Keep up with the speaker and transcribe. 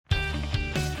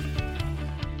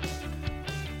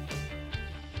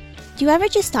Do you ever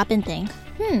just stop and think,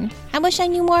 I wish I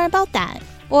knew more about that,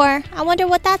 or I wonder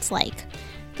what that's like?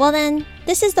 Well then,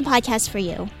 this is the podcast for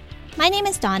you. My name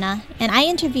is Donna, and I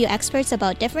interview experts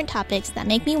about different topics that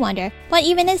make me wonder, what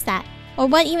even is that? Or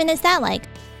what even is that like?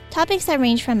 Topics that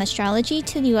range from astrology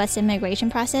to the U.S. immigration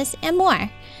process and more.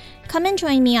 Come and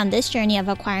join me on this journey of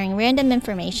acquiring random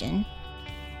information.